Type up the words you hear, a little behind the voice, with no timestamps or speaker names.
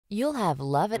You'll have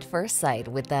love at first sight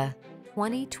with the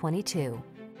 2022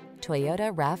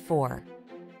 Toyota RAV4.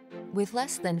 With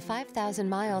less than 5,000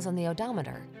 miles on the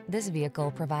odometer, this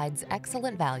vehicle provides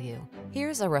excellent value.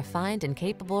 Here's a refined and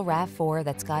capable RAV4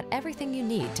 that's got everything you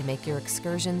need to make your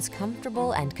excursions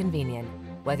comfortable and convenient.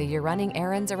 Whether you're running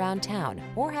errands around town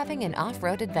or having an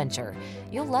off-road adventure,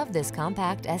 you'll love this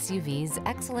compact SUV's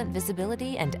excellent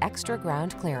visibility and extra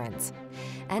ground clearance.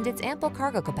 And its ample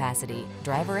cargo capacity,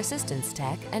 driver assistance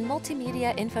tech, and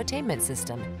multimedia infotainment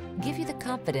system give you the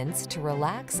confidence to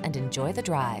relax and enjoy the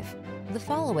drive. The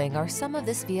following are some of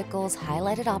this vehicle's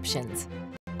highlighted options: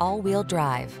 all-wheel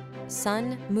drive,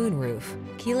 sun, moonroof,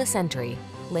 keyless entry,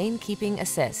 lane keeping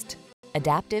assist,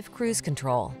 adaptive cruise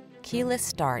control, keyless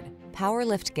start, power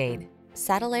liftgate,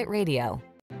 satellite radio,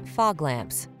 fog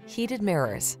lamps, heated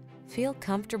mirrors. Feel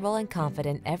comfortable and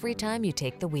confident every time you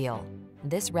take the wheel.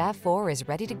 This RAV4 is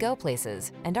ready to go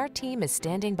places, and our team is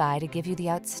standing by to give you the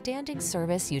outstanding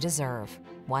service you deserve.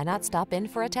 Why not stop in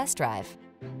for a test drive?